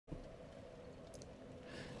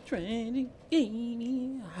Tragic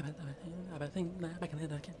gaming.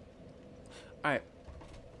 Alright.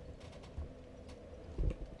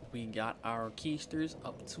 We got our keysters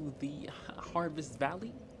up to the Harvest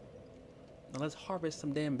Valley. Now let's harvest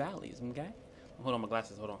some damn valleys, okay? Hold on, my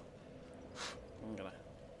glasses, hold on. I'm gonna...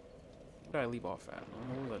 Where did I leave off at?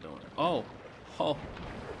 What was I doing? Oh! Oh!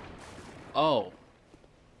 Oh!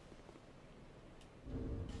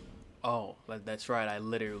 Oh, that's right, I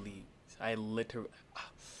literally...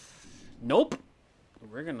 Nope!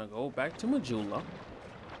 We're gonna go back to Majula.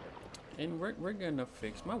 And we're gonna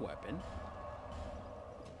fix my weapon.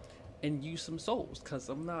 And use some souls, because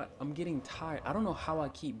I'm getting tired. I don't know how I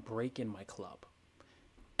keep breaking my club.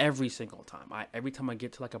 Every single time. Every time I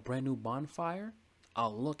get to like a brand new bonfire,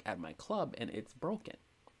 I'll look at my club and it's broken.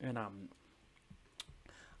 And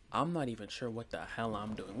I'm not even sure what the hell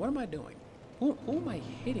I'm doing. What am I doing? Who am I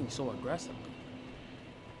hitting so aggressively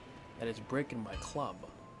that it's breaking my club?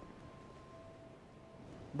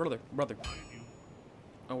 Brother.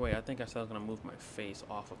 Oh wait, I think I said I was gonna move my face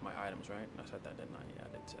off of my items, right? I said that, didn't I? Yeah, I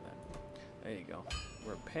did say that. There you go.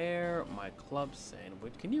 Repair my club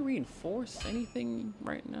sandwich. Can you reinforce anything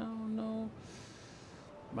right now? No.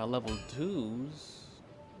 My level 2s.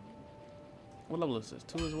 What level is this?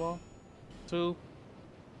 2 as well? 2.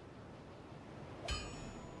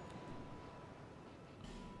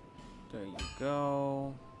 There you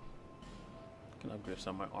go. Can upgrade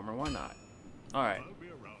some of my armor. Why not? Alright.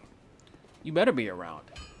 You better be around.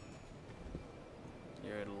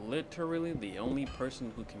 You're literally the only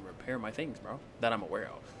person who can repair my things, bro. That I'm aware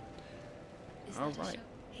of. Alright.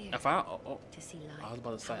 I found... Oh. I was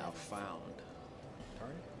about to say I found.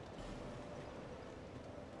 Darn it.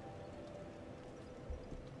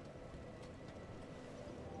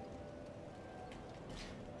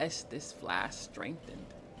 Estes Flash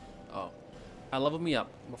strengthened. Oh. I leveled me up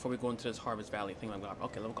before we go into this Harvest Valley thing. I'm going.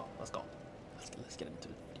 Okay, let's go. Let's go. Let's get into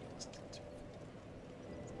the video.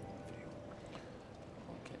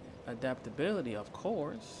 Okay. Adaptability, of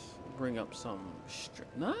course. Bring up some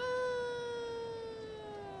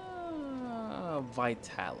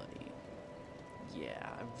vitality.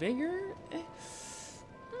 Yeah. Vigor.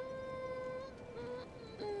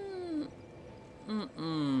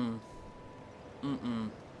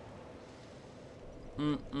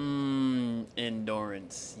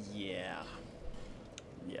 Endurance. Yeah.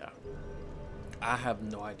 I have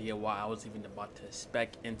no idea why I was even about to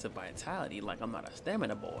spec into vitality. Like, I'm not a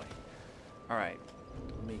stamina boy. Alright.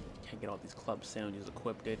 Let me get all these club sandwiches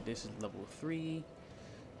equipped. This is level 3.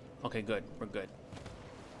 Okay, good. We're good.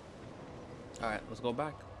 Alright, let's go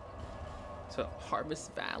back. So,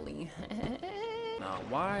 Harvest Valley. Now,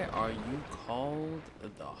 why are you called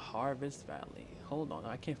the Harvest Valley? Hold on,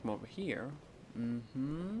 I came from over here.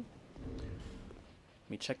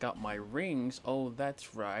 Let me check out my rings. Oh,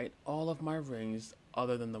 that's right. All of my rings,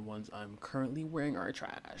 other than the ones I'm currently wearing, are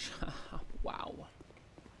trash. Wow.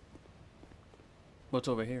 What's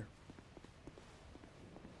over here?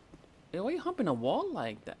 Hey, why are you humping a wall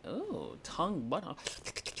like that? Oh, tongue butt.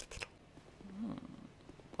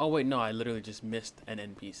 Oh, wait, no, I literally just missed an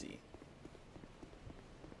NPC.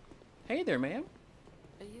 Hey there, ma'am.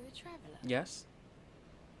 Are you a traveler? Yes.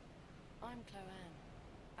 I'm Chloanne.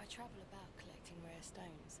 I travel about collecting rare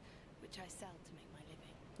stones, which I sell to make my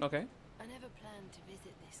living. Okay. I never planned to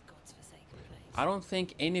visit this god's forsaken place. I don't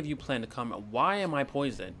think any of you plan to come. Why am I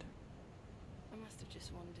poisoned? I must have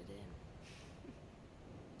just wandered in.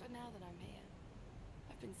 But now that I'm here,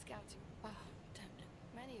 I've been scouting. Oh, don't look.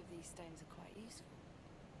 Many of these stones are quite useful.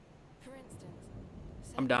 For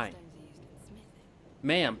instance, I'm dying. stones are used in smithing.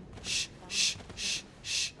 Ma'am. Shh. Shh. Shh.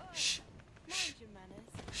 Shh. Shh. Mind your manners.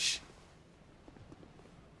 Shh.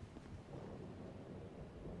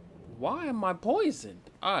 Why am I poisoned?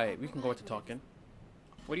 Alright, we can go back to talking.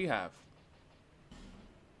 What do you have?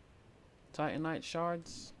 Titanite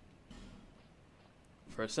shards?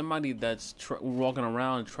 For somebody that's walking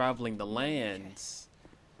around traveling the lands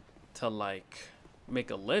to like make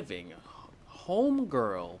a living,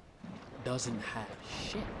 homegirl doesn't have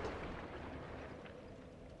shit.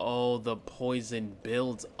 Oh, the poison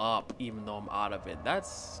builds up even though I'm out of it.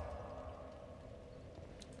 That's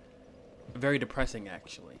very depressing,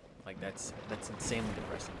 actually. Like, that's insanely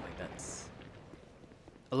depressing. Like, that's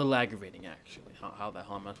a little aggravating, actually. How the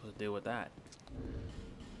hell am I supposed to deal with that?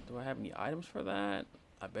 Do I have any items for that?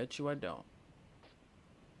 I bet you I don't.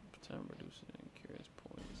 Time reducing cures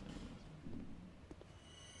poison.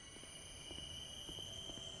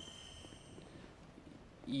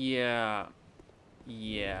 Yeah.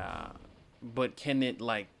 But can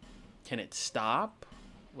it stop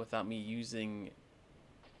without me using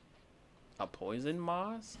a poison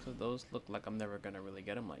moss, because those look like I'm never gonna really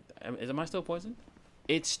get them like that. Am I still poisoned?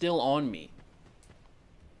 It's still on me.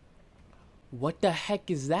 What the heck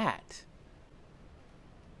is that?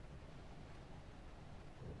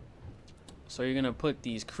 So you're gonna put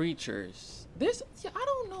these creatures. Yeah, I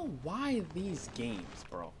don't know why these games,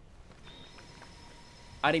 bro.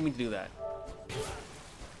 I didn't mean to do that.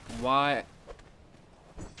 Why?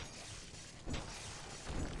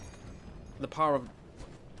 The power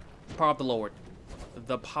of the Lord.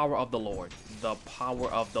 The power of the Lord. The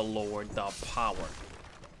power of the Lord. The power.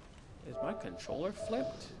 Is my controller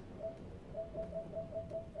flipped?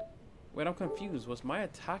 Wait, I'm confused. Was my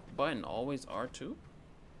attack button always R2?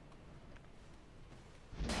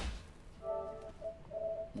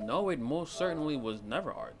 No, it most certainly was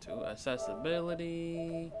never R2.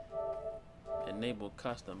 Accessibility. Enable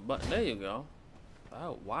custom button. There you go.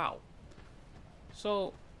 Oh, wow.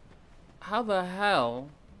 So, how the hell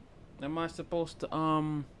am I supposed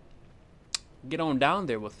to, get on down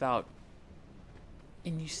there without...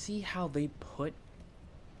 And you see how they put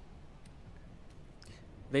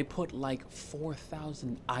like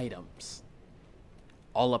 4,000 items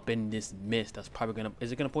all up in this mist that's probably gonna...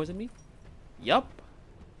 Is it gonna poison me? Yup.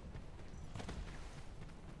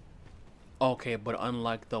 Okay, but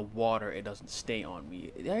unlike the water, it doesn't stay on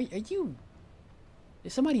me. Are you...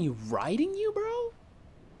 Is somebody riding you, bro?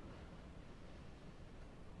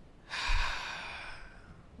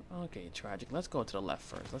 Okay, tragic. Let's go to the left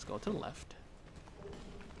first. Let's go to the left.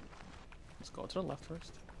 Let's go to the left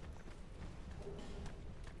first.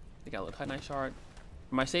 They got a little Titanite shard.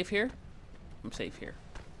 Am I safe here? I'm safe here.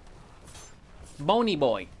 Bony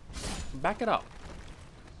boy. Back it up.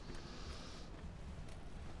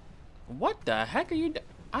 What the heck are you doing?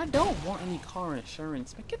 I don't want any car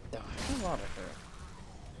insurance. But get the hell out of here.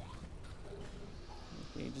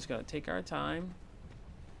 Okay, you just gotta take our time.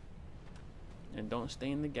 And don't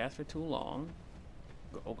stay in the gas for too long.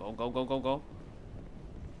 Go, go, go, go, go, go.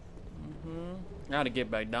 I gotta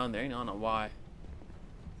get back down there. I don't know why.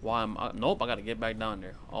 Nope, I gotta get back down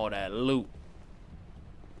there. All that loot.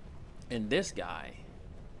 And this guy.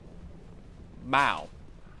 Bow.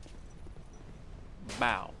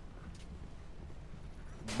 Bow.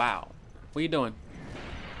 Bow. What are you doing?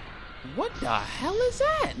 What the hell is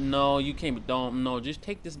that? No, you can't. Don't. No, just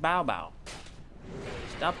take this bow bow.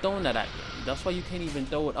 Stop throwing that at you. That's why you can't even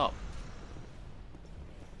throw it up.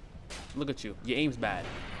 Look at you. Your aim's bad.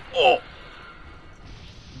 Oh!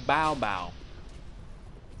 Bow bow.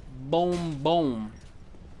 Boom boom.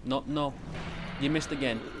 No, no. You missed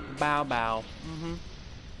again. Bow bow.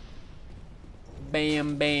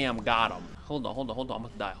 Bam bam. Got him. Hold on, hold on, hold on. I'm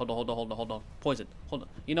about to die. Hold on, hold on, hold on, hold on. Poison. Hold on.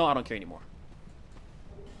 You know I don't care anymore.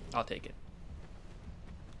 I'll take it.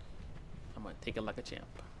 I'm gonna take it like a champ.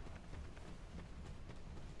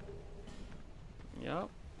 Yep.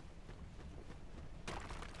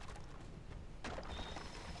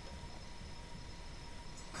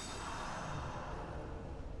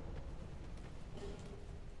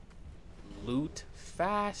 Loot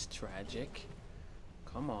fast, tragic.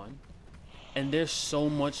 Come on. And there's so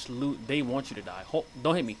much loot. They want you to die.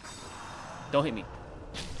 Don't hit me. Don't hit me.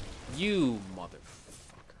 You motherfucker.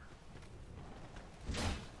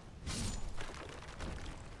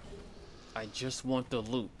 I just want the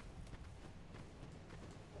loot.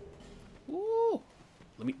 Ooh.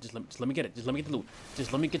 Let me get it. Just let me get the loot.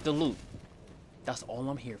 Just let me get the loot. That's all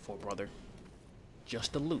I'm here for, brother.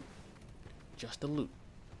 Just the loot. Just the loot.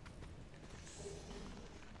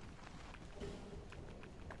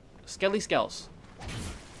 Skelly Skells.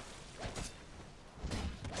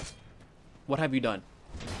 What have you done?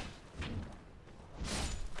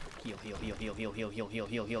 Heal, heal, heal, heal, heal, heal, heal, heal,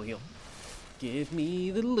 heal, heal, heal. Give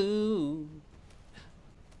me the loot.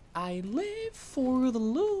 I live for the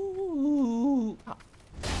loot. Ah,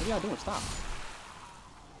 what are y'all doing? Stop.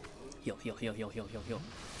 Heal, heal, heal, heal, heal, heal, heal.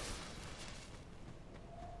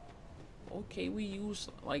 Okay, we use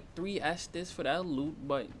like 3 Estes for that loot,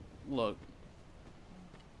 but look.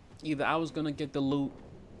 Either I was gonna get the loot,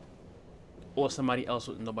 or somebody else.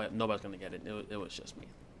 Nobody's gonna get it. It was just me.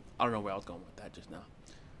 I don't know where I was going with that just now.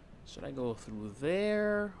 Should I go through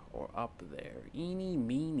there or up there? Eeny,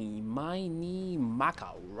 meeny, miny,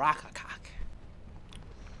 maka, rakakak.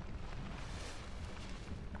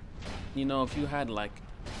 You know, if you had like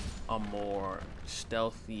a more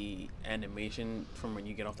stealthy animation from when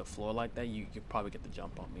you get off the floor like that, you could probably get the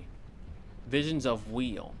jump on me. Visions of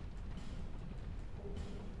Wheel.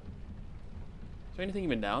 Is there anything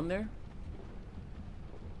even down there?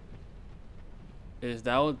 Is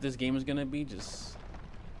that what this game is gonna be? Just...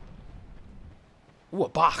 Ooh, a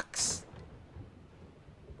box!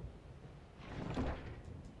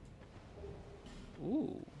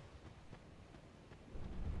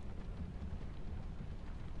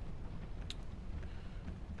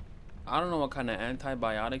 I don't know what kind of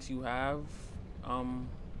antibiotics you have,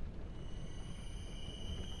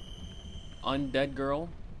 undead girl.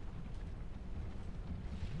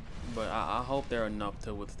 But I hope they're enough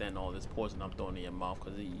to withstand all this poison I'm throwing in your mouth,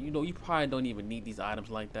 because you know you probably don't even need these items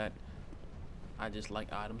like that. I just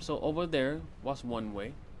like items. So over there, what's one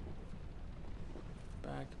way?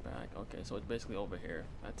 Back. Okay, so it's basically over here.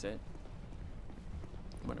 That's it.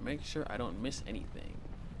 I'm gonna make sure I don't miss anything.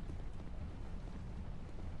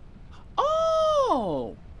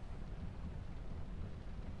 Oh!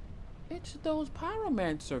 It's those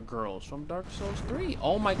pyromancer girls from Dark Souls 3.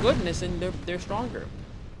 Oh my goodness, and they're stronger.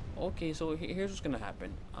 Okay, so here's what's gonna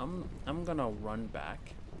happen. I'm gonna run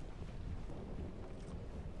back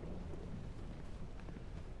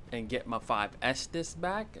and get my 5 Estus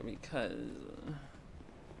back, because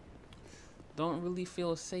don't really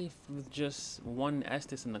feel safe with just 1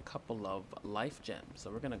 Estus and a couple of life gems.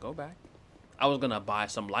 So we're gonna go back. I was gonna buy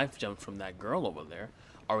some life gems from that girl over there.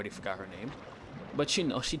 Already forgot her name, but you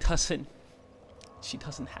know she doesn't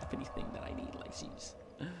have anything that I need. Like she's.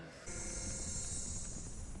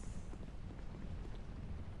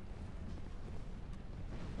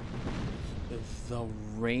 The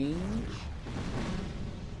range.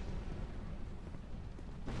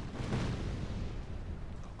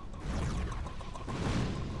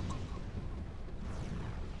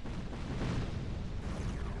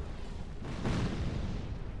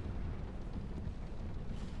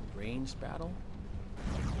 Range battle.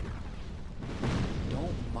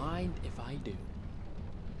 Don't mind if I do.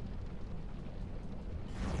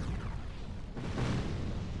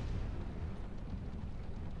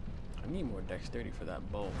 I need more dexterity for that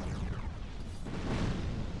bow.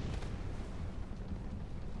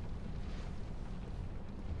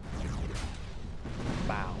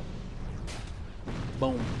 Bow.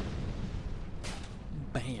 Boom.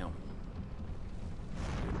 Bam.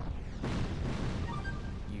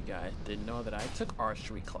 You guys didn't know that I took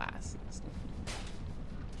archery classes.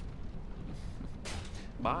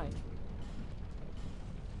 Bye.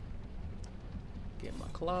 Get my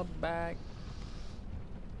club back.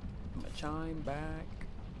 My chime back.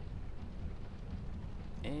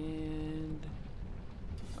 And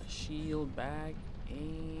my shield back.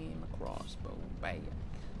 And my crossbow back.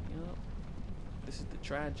 Yep. This is the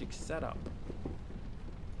tragic setup.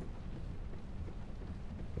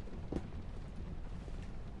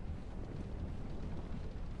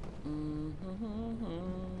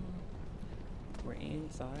 We're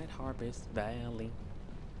inside Harvest Valley.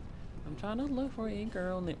 I'm trying to look for a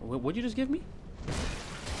girl named... What'd you just give me?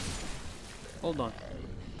 Hold on. Is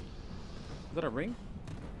that a ring?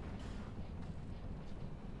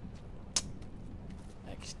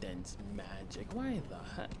 Extends magic. Why the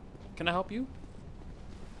heck? Can I help you?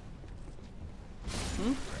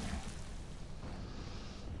 Hmm?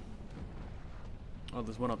 Oh,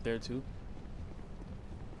 there's one up there too.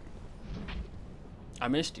 I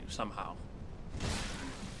missed you somehow.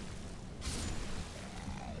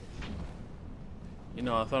 You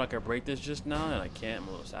know, I thought I could break this just now, and I can't. I'm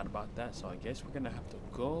a little sad about that. So I guess we're gonna have to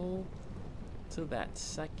go to that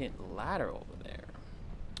second ladder over there.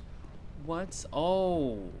 What's...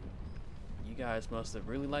 Oh, you guys must have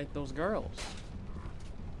really liked those girls.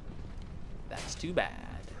 That's too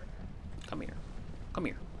bad. Come here. Come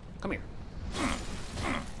here. Come here.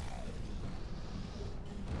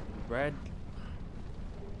 Red.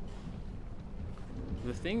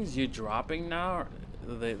 The things you're dropping now,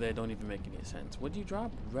 they don't even make any sense. What do you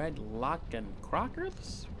drop? Red lock and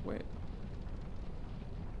crockers? Wait.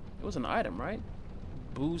 It was an item, right?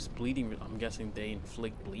 Boost bleeding. I'm guessing they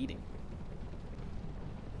inflict bleeding.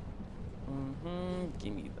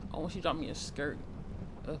 Give me the... Oh, she dropped me a skirt.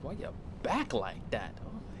 Why you back like that?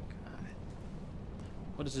 Oh my god.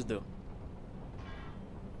 What does this do?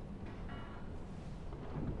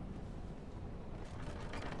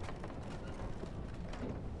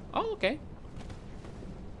 Oh, okay.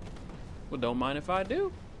 Well, don't mind if I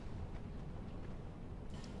do.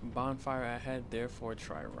 Bonfire ahead, therefore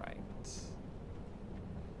try right.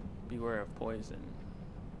 Beware of poison.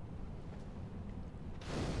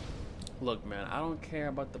 Look, man, I don't care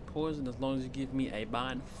about the poison as long as you give me a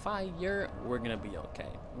bonfire. We're gonna be okay.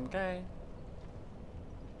 Okay?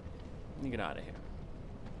 Let me get out of here.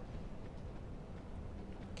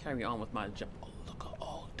 Carry on with my job. Oh, look at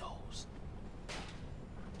all those.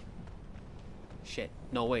 Shit.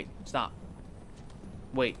 No, wait. Stop.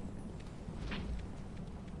 Wait.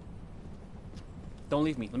 Don't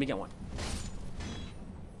leave me. Let me get one.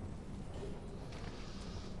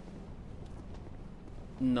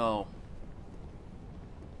 No.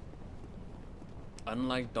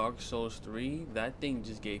 Unlike Dark Souls 3, that thing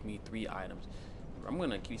just gave me 3 items. I'm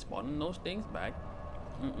gonna keep spawning those things back.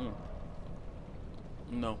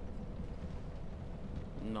 No.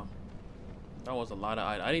 No. That was a lot of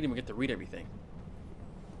items. I didn't even get to read everything.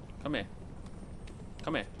 Come here.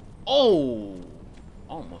 Come here. Oh!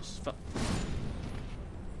 Almost fell.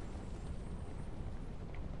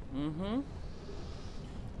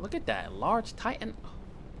 Look at that. Large Titan.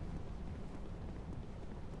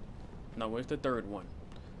 Now, where's the third one?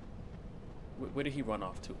 Where did he run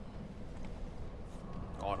off to?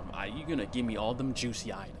 All them. You're gonna give me all them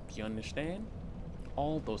juicy items. You understand?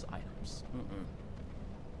 All those items.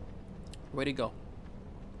 Where'd he go?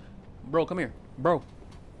 Bro, come here. Bro.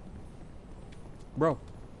 Bro.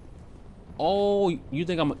 Oh, you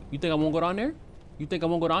think I won't go down there? You think I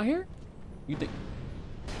won't go down here? You think?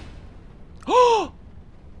 Oh!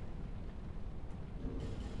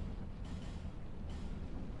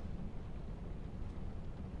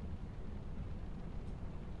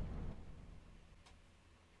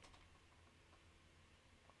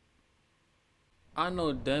 I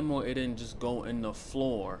know demo it didn't just go in the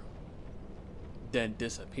floor, then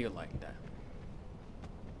disappear like that.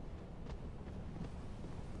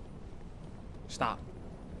 Stop.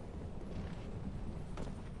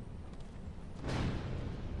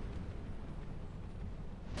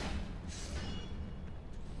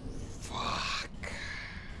 Fuck.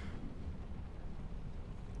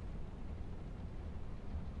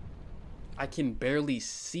 I can barely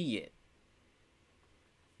see it.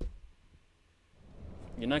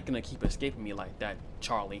 You're not gonna keep escaping me like that,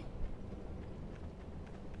 Charlie.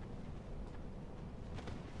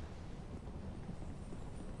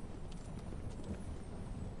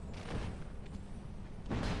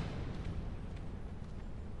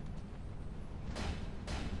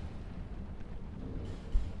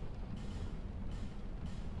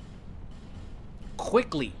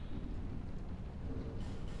 Quickly.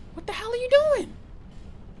 What the hell are you doing?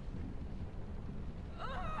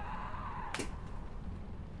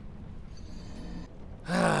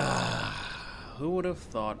 Who would have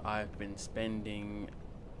thought I've been spending...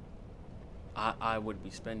 I would be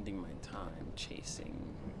spending my time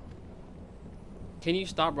chasing... Can you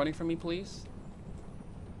stop running from me, please?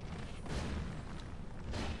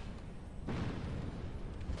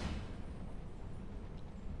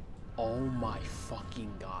 Oh my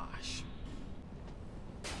fucking gosh.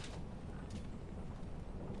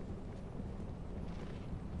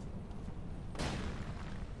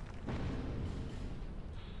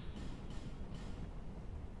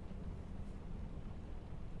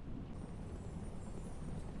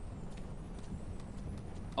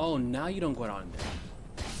 Oh, now you don't go down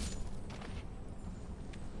there.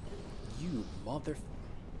 You mother...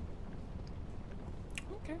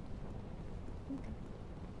 Okay.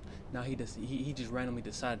 Now he just randomly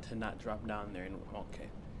decided to not drop down there and okay.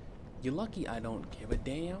 You're lucky I don't give a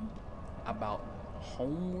damn about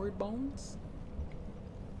homeward bones.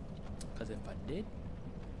 Cause if I did,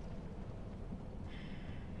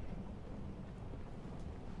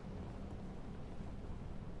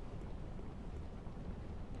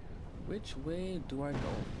 which way do I go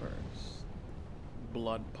first?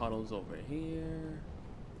 Blood puddles over here.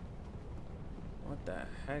 What the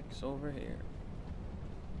heck's over here?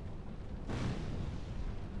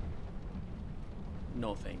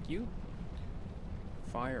 No, thank you.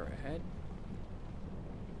 Fire ahead.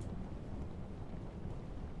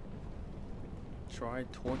 Try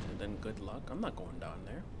torch and then good luck. I'm not going down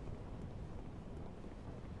there.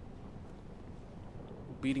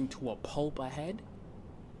 Beating to a pulp ahead.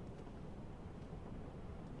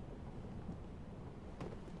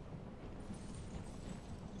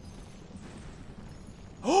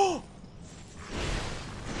 Oh!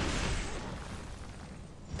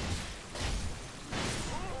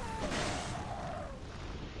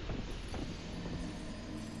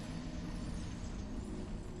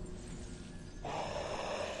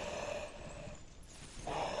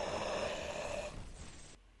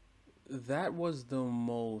 That was the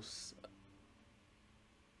most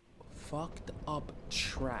fucked up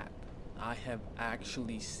trap I have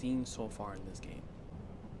actually seen so far in this game.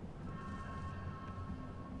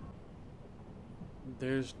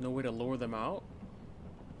 There's no way to lure them out?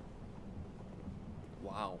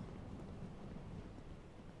 Wow.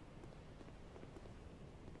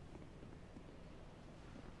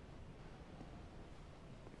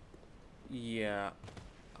 Yeah,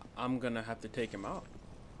 I'm gonna have to take him out.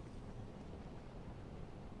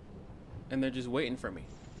 And they're just waiting for me.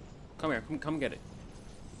 Come here, come get it.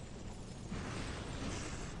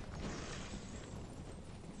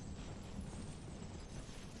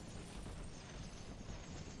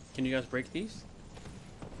 Can you guys break these?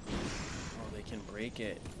 Oh, they can break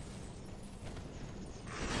it.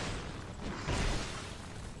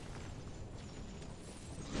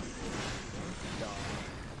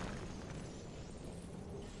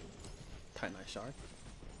 Titanite shard.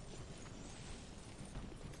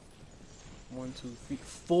 1, 2, 3,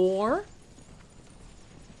 4.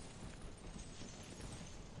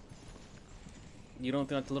 You don't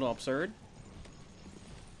think that's a little absurd?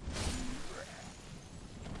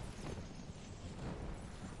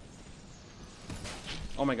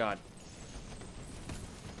 Oh my god.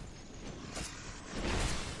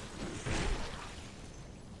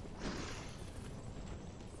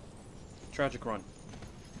 Tragic run.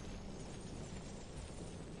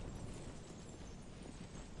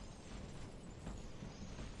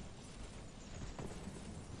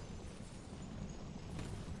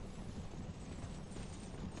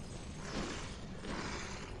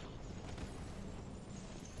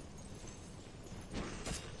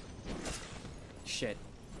 Shit.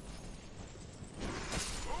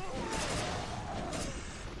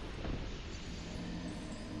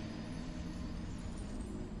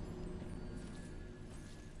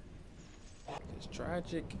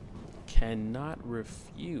 Tragic cannot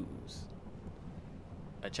refuse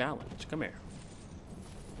a challenge. Come here.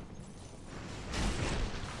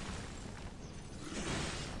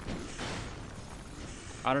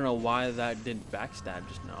 I don't know why that did backstab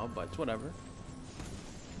just now, but it's whatever.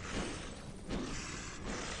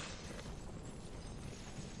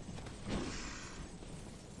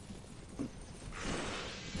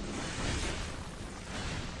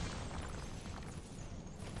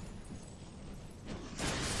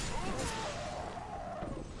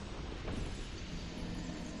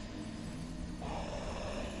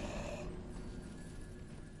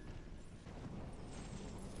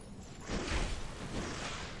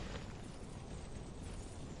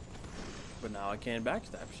 But now I can't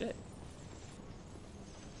backstab shit.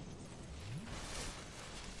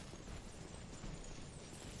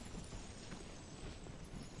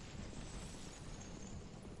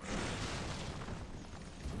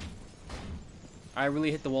 I really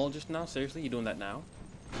hit the wall just now? Seriously? You doing that now?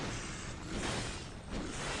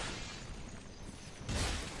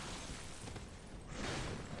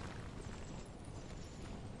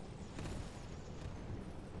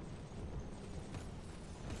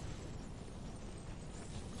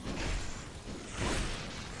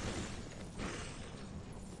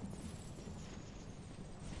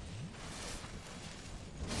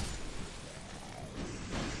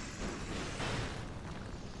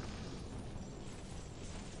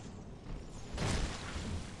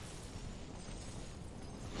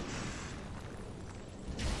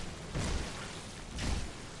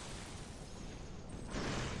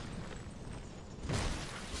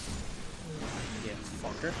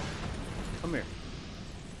 Come here.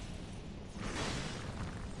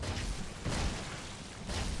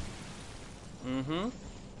 Mm-hmm.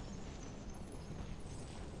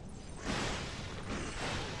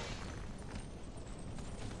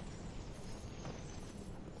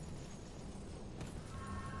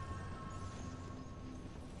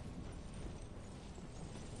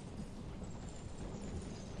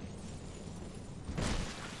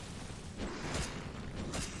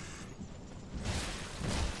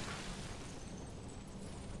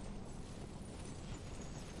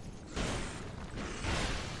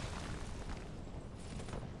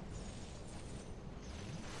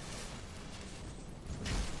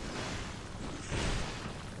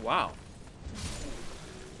 Wow.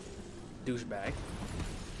 Douchebag.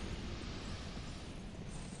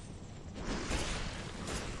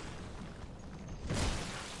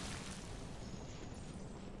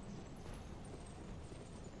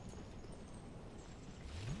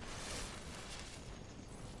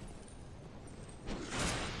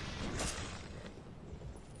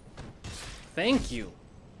 Thank you.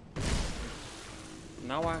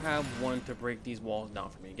 Now I have one to break these walls down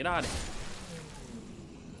for me. Get out of here.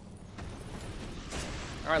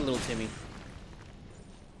 Alright, little Timmy.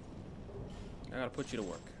 I gotta put you to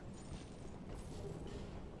work.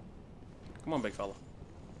 Come on, big fella.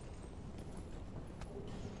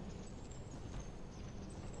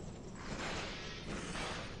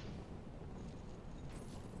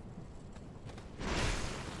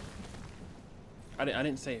 I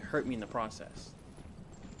didn't say hurt me in the process.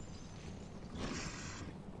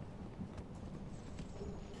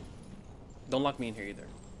 Don't lock me in here either.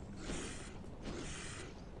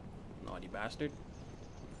 Naughty bastard.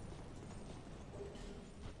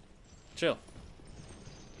 Chill.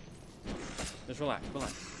 Just relax,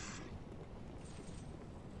 relax.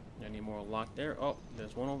 Any more locked there? Oh,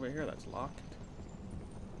 there's one over here that's locked.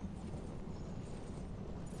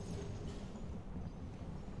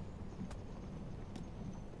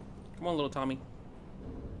 Come on, little Tommy.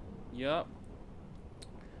 Yup.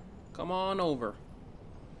 Come on over.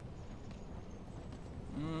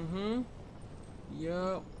 Mm-hmm.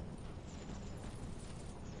 Yup.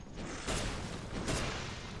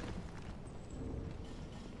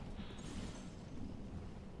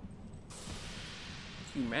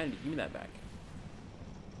 Humanity, give me that back.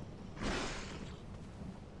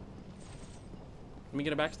 Let me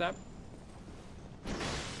get a backstab.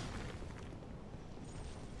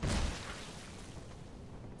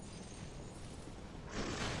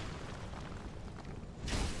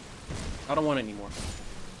 I don't want it anymore.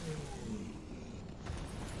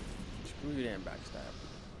 Screw your damn backstab.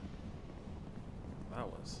 That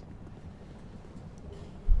was.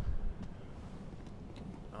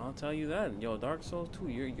 I'll tell you that. Yo, Dark Souls 2,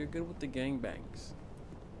 you're good with the gangbangs.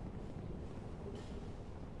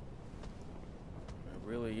 It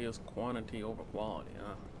really is quantity over quality,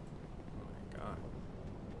 huh? Oh my god.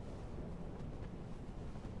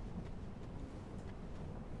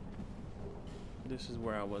 This is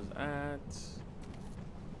where I was at.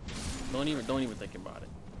 Don't even think about it.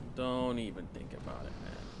 Don't even think about it,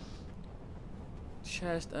 man.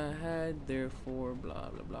 Chest ahead, therefore, blah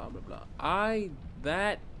blah blah blah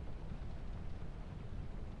blah.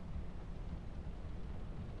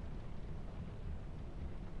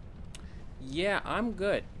 Yeah, I'm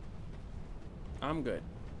good. I'm good.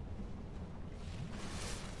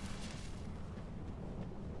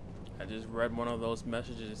 I just read one of those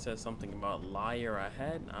messages that says something about liar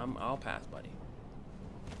ahead. I'll pass, buddy.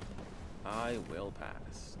 I will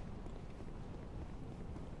pass.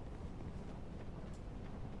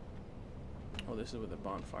 Oh, this is where the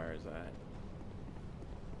bonfire is at.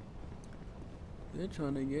 They're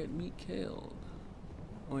trying to get me killed.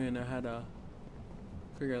 Oh, and I had a.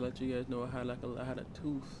 Figure I'd let you guys know I had a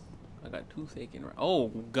tooth. I got toothache in. Oh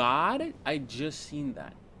God! I just seen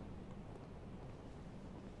that.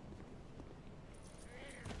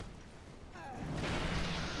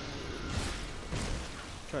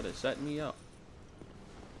 Try to set me up.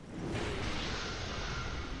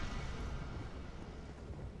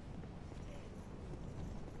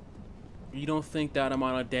 You don't think that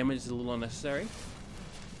amount of damage is a little unnecessary?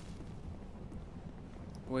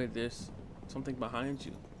 Wait, there's something behind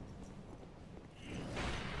you.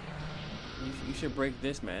 You should break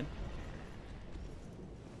this, man.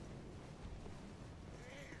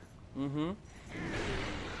 Mm-hmm.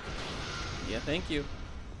 Yeah, thank you.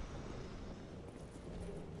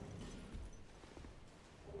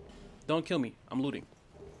 Don't kill me. I'm looting.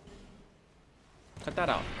 Cut that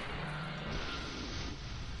out.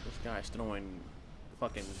 This guy's throwing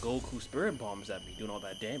fucking Goku spirit bombs at me, doing all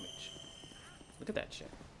that damage. Look at that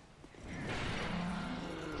shit.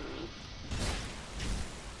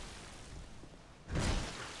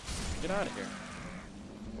 Get out of here.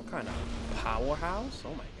 What kind of powerhouse?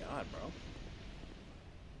 Oh my god, bro.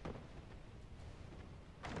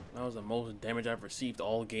 That was the most damage I've received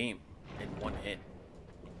all game in one hit.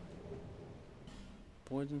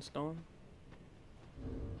 Poison stone?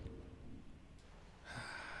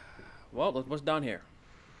 Well, what's down here?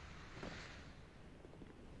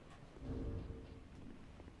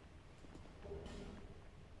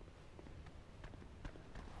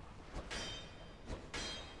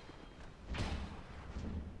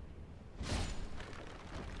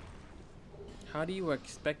 How do you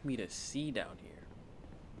expect me to see down here?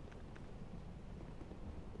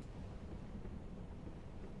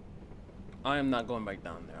 I am not going back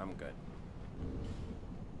down there. I'm good.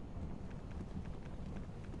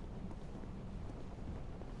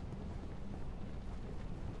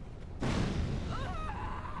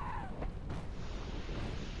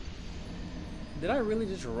 Did I really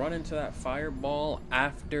just run into that fireball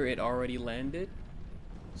after it already landed?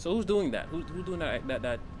 So who's doing that? Who's doing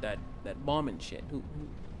that bombing shit? Who?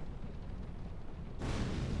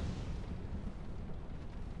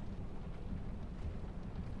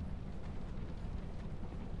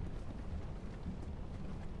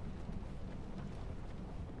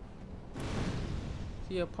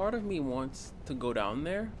 See, a part of me wants to go down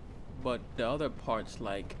there, but the other part's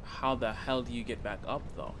like, how the hell do you get back up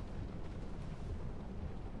though?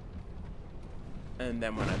 And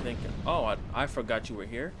then when I think, oh, I forgot you were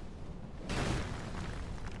here.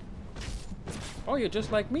 Oh, you're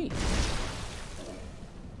just like me.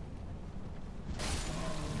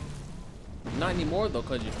 Not anymore though,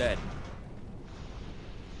 cause you're dead.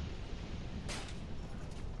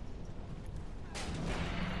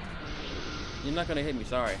 You're not gonna hit me,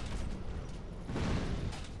 sorry.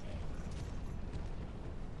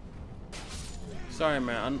 Sorry,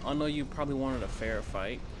 man. I know you probably wanted a fair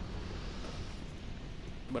fight,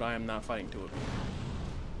 but I am not fighting to it.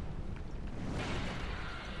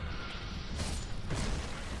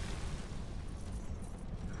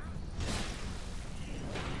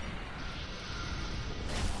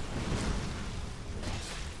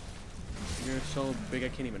 You're so big I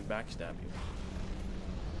can't even backstab you.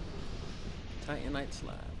 Titanite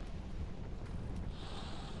slab.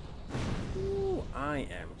 Ooh, I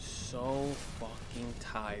am so fucking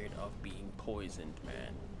tired of being poisoned,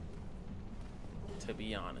 man. To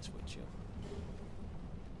be honest with you.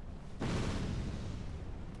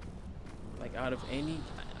 Like, out of any...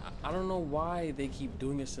 I don't know why they keep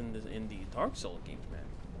doing this in the Dark Souls games, man.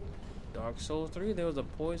 Dark Souls 3, there was a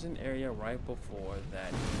poison area right before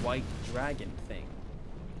that white dragon thing.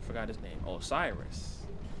 Forgot his name. Osiris.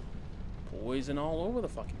 Poison all over the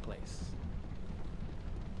fucking place.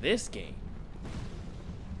 This game.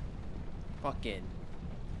 Fucking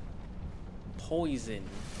poison.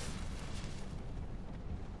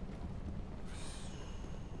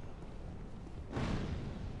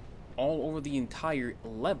 All over the entire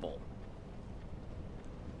level.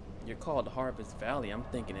 You're called Harvest Valley. I'm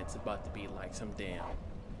thinking it's about to be like some damn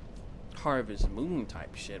Harvest Moon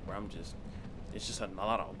type shit where it's just a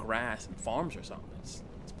lot of grass and farms or something. It's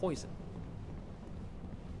poison.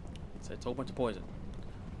 It's a whole bunch of poison.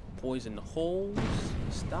 Poison holes.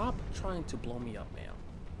 Stop trying to blow me up, ma'am.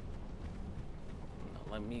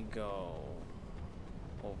 Now let me go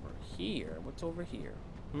over here. What's over here?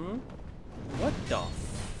 What the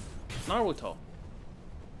Naruto?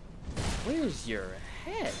 Where's your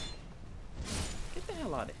head? Get the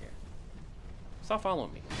hell out of here. Stop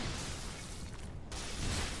following me.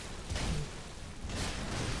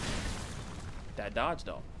 That dodge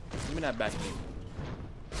though. Give me that back game.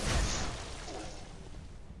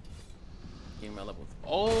 Give me my level.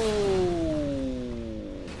 Oh!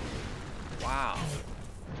 Wow.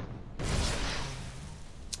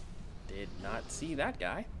 Did not see that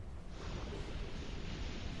guy.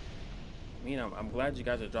 I mean, I'm glad you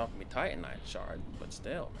guys are dropping me Titanite shard, but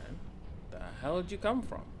still, man. The hell did you come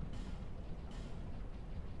from?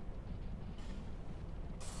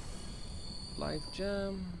 Life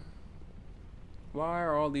gem. Why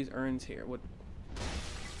are all these urns here? What?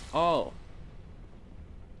 Oh.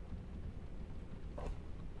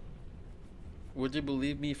 Would you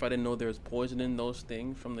believe me if I didn't know there was poison in those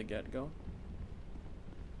things from the get-go?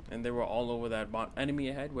 And they were all over that enemy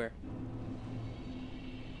ahead where?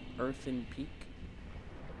 Earthen Peak.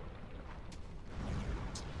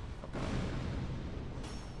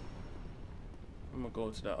 I'm gonna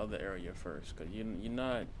go to the other area first, cause you're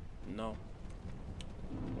not. No.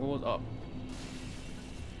 What was up?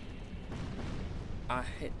 I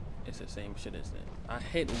hit. It's the same shit, isn't it? I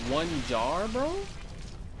hit one jar, bro,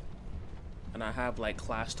 and I have like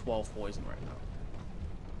class 12 poison right now.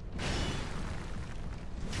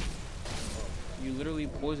 You literally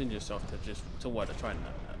poisoned yourself to what? To try and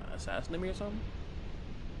assassinate me or something?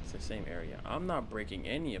 It's the same area. I'm not breaking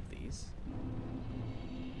any of these.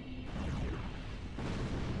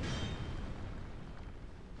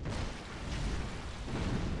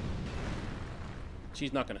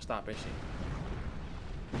 She's not gonna stop, is she?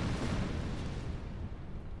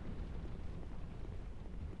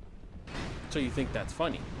 So you think that's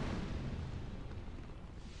funny?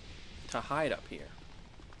 To hide up here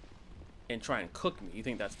and try and cook me. You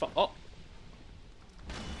think that's fun? Oh!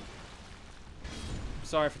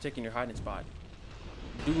 Sorry for taking your hiding spot.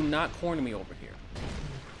 Do not corner me over here.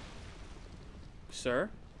 Sir?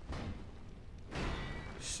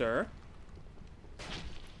 Sir?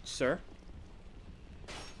 Sir?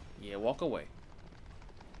 Yeah, walk away.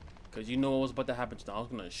 Because you know what was about to happen to you. I was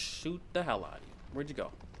going to shoot the hell out of you. Where'd you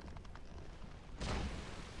go?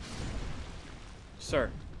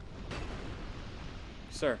 Sir.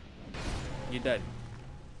 Sir. You're dead.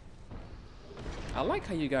 I like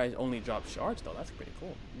how you guys only drop shards, though. That's pretty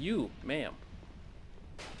cool. You, ma'am.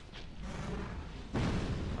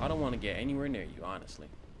 I don't want to get anywhere near you, honestly.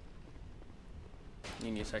 You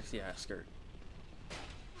and your sexy ass skirt.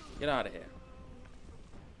 Get out of here.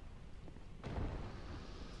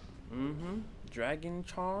 Dragon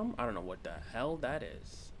charm? I don't know what the hell that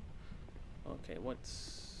is. Okay,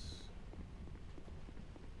 what's...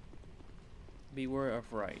 Beware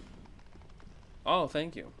of right. Oh,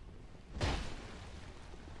 thank you.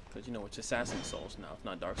 Because, you know, it's Assassin Souls now. It's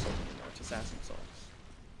not Dark Souls anymore. It's Assassin Souls.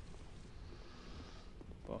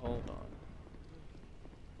 But hold on.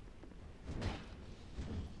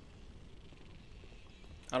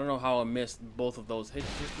 I don't know how I missed both of those hits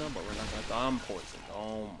just now, but we're not gonna... I'm poisoned.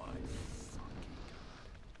 Oh my fucking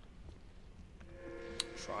god.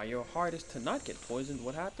 Try your hardest to not get poisoned.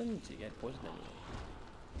 What happens? You get poisoned anyway.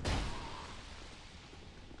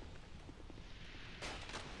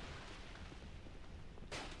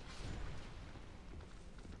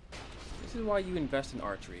 This is why you invest in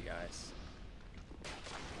archery, guys.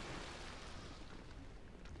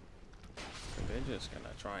 They're just gonna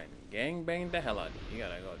try and gangbang the hell out of you. You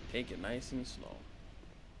gotta go take it nice and slow.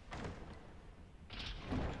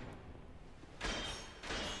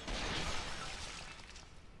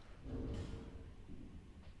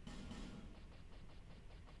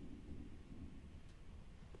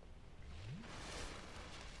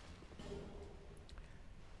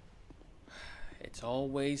 It's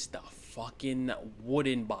always the fucking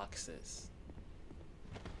wooden boxes.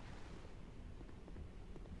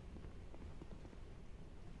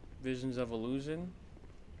 Visions of Illusion.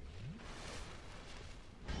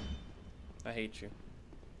 I hate you.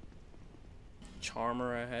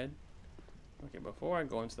 Charmer ahead. Okay, before I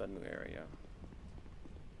go into that new area,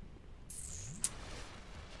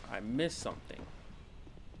 I missed something.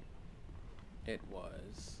 It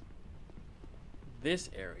was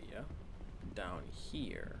this area down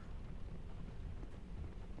here.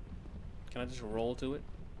 Can I just roll to it?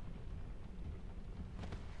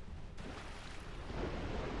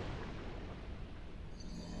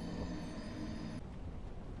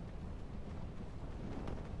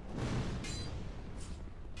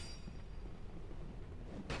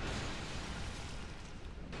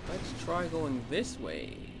 Let's try going this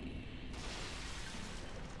way.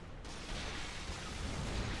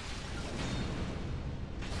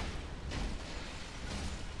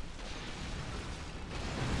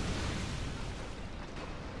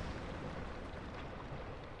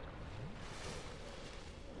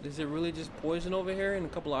 Is it really just poison over here and a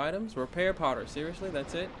couple of items? Repair powder, seriously?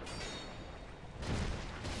 That's it?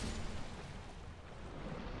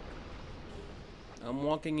 I'm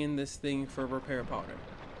walking in this thing for repair powder.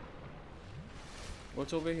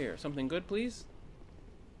 What's over here? Something good, please?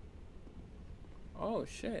 Oh,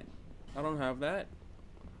 shit. I don't have that.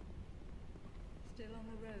 Still on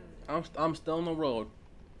the road. I'm still on the road.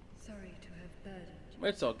 Sorry to have burdened you.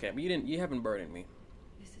 It's okay, but you haven't burdened me.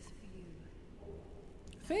 This is for you.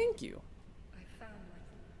 Thank you. I found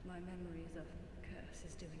my memories of curse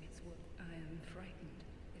is doing its work. I am frightened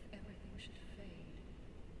if everything should fade.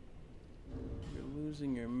 You're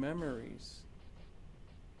losing your memories.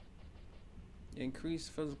 Increase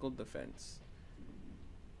physical defense.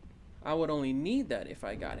 I would only need that if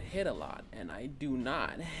I got hit a lot, and I do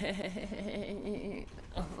not.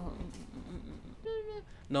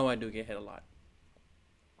 No, I do get hit a lot.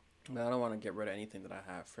 But I don't want to get rid of anything that I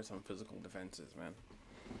have for some physical defenses, man.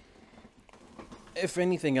 If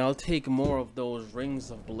anything, I'll take more of those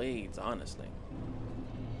rings of blades, honestly.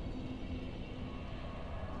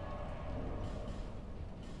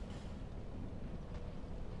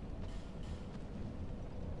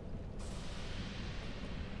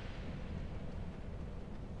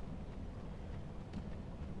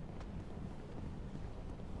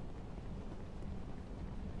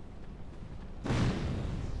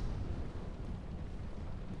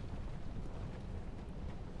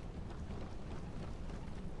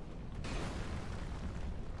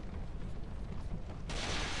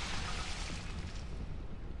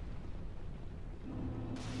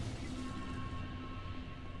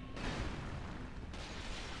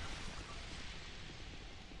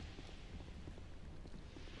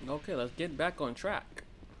 Okay, let's get back on track.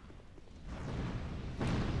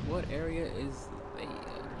 What area is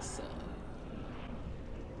this?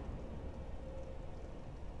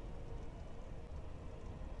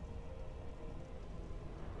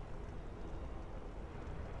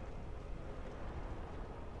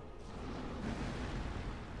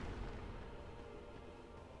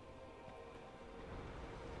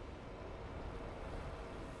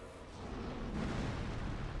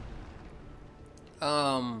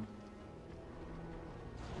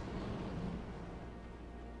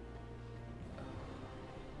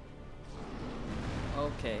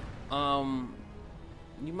 Okay.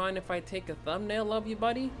 You mind if I take a thumbnail of you,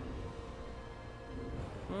 buddy?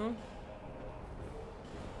 Hmm?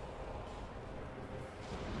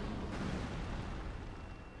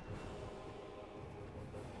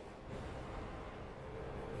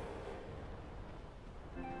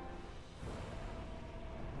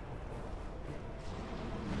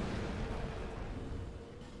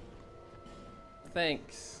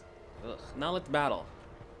 Thanks. Ugh. Now let's battle.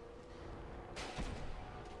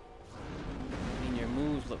 I mean, your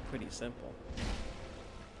moves look pretty simple.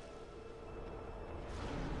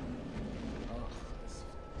 Ugh,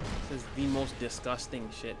 this is the most disgusting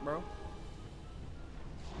shit, bro.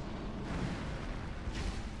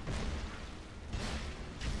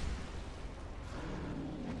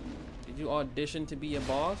 Did you audition to be a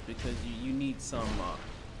boss? Because you need some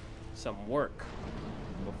work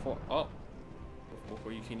before. Oh.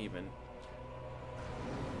 Before you can even,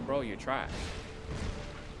 bro, you're trash.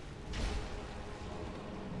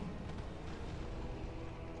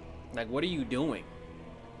 Like, what are you doing?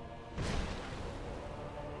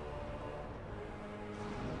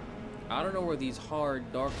 I don't know where these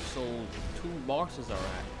hard Dark Souls 2 bosses are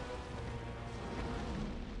at.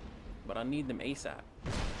 But I need them ASAP.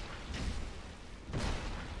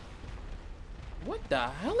 What the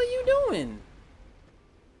hell are you doing?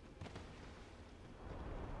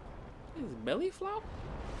 Is belly flop?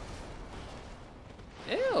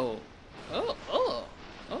 Ew.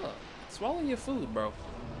 Swallow your food, bro.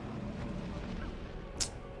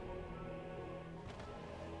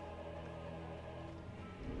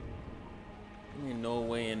 There ain't no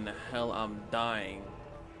way in the hell I'm dying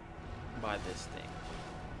by this thing.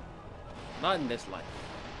 Not in this life.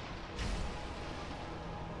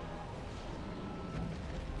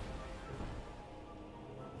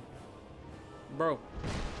 Bro.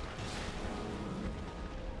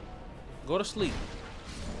 Go to sleep.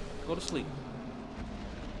 Go to sleep.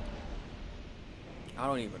 I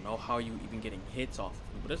don't even know how you even getting hits off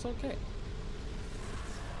of me, but it's okay.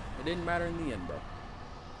 It didn't matter in the end, bro.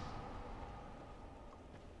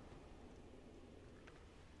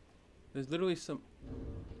 There's literally some...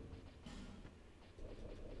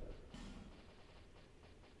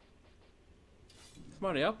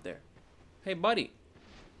 Somebody up there. Hey, buddy.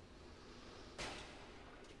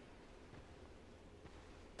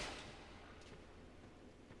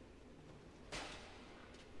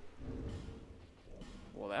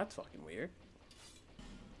 Well, that's fucking weird.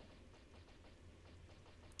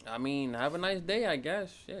 I mean, have a nice day, I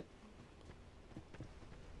guess. Shit.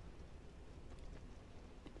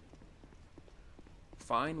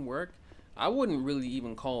 Fine work. I wouldn't really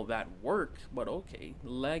even call that work, but okay.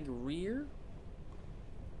 Leg rear?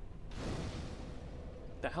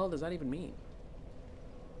 The hell does that even mean?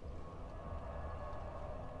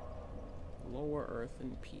 Lower earth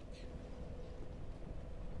and peak.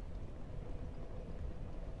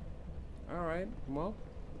 Alright, well.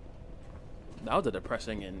 That was a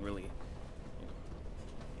depressing and really...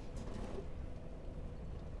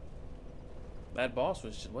 That boss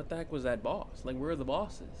was... What the heck was that boss? Like, where are the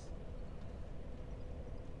bosses?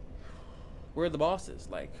 Where are the bosses?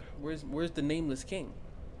 Like, where's the nameless king?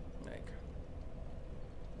 Like...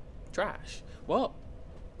 Trash. Well,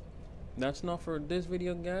 that's not for this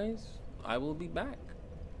video, guys. I will be back.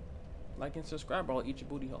 Like and subscribe, or I'll eat your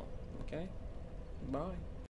booty hole. Okay? Bye.